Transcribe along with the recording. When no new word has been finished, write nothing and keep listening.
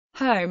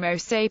Homo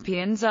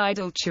sapiens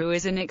idaltu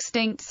is an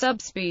extinct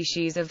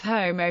subspecies of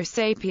Homo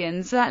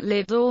sapiens that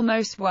lived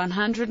almost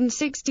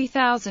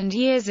 160,000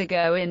 years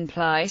ago in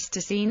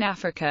Pleistocene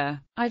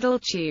Africa.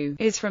 Idaltu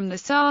is from the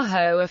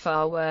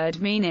Saho-Afar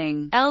word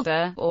meaning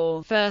elder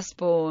or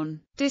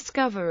firstborn.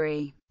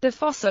 Discovery. The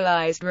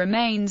fossilized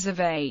remains of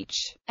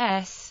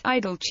H.S.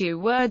 idaltu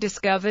were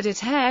discovered at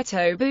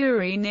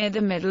Hairtoburi near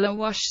the Middle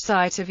Awash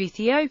site of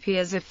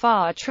Ethiopia's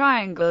Afar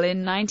Triangle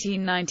in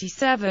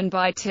 1997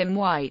 by Tim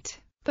White,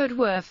 but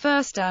were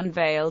first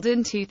unveiled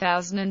in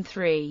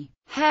 2003.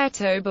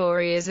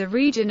 Hairtoburi is a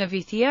region of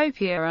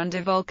Ethiopia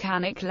under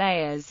volcanic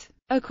layers.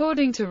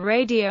 According to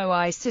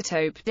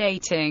radioisotope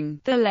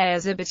dating, the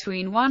layers are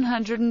between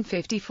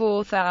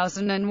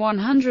 154,000 and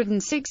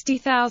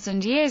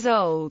 160,000 years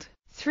old.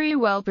 3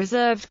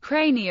 well-preserved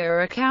crania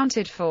are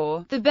accounted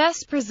for, the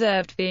best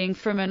preserved being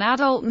from an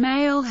adult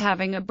male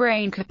having a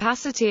brain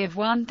capacity of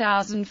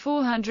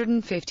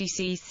 1,450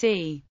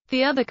 cc.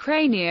 The other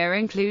crania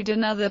include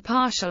another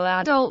partial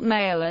adult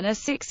male and a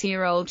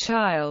 6-year-old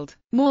child.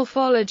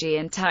 Morphology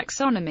and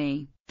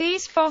taxonomy.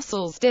 These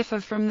fossils differ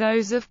from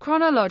those of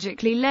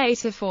chronologically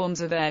later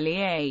forms of early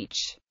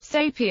H.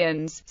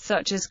 sapiens,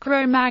 such as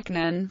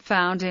Cro-Magnon,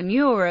 found in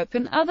Europe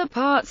and other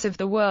parts of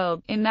the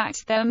world, in that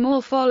their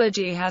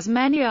morphology has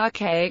many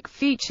archaic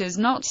features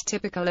not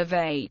typical of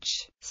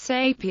H.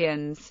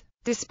 sapiens.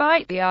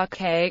 Despite the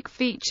archaic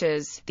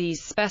features,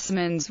 these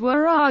specimens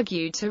were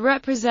argued to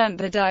represent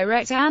the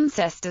direct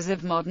ancestors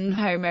of modern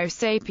Homo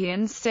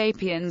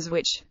sapiens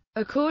which,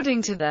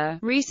 according to the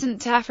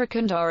recent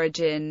African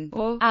origin,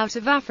 or out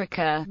of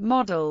Africa,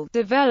 model,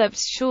 developed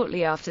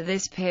shortly after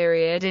this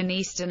period in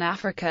Eastern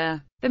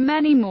Africa. The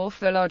many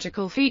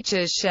morphological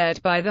features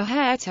shared by the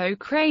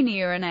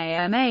Hairtocrania and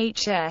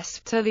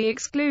AMHS, to the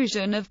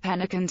exclusion of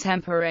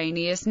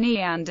Pena-contemporaneous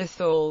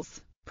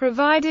Neanderthals,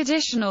 provide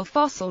additional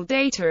fossil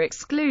data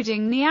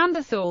excluding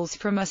Neanderthals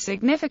from a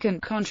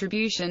significant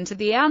contribution to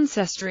the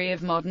ancestry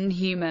of modern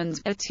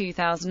humans. A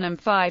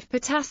 2005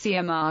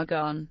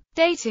 potassium-argon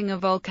dating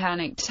of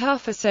volcanic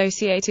tuff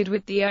associated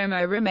with the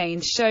Homo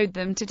remains showed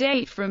them to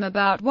date from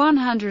about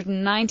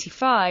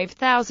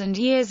 195,000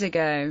 years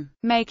ago,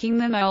 making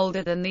them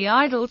older than the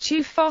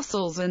idaltu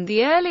fossils and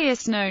the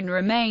earliest known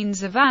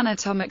remains of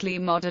anatomically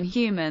modern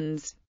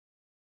humans.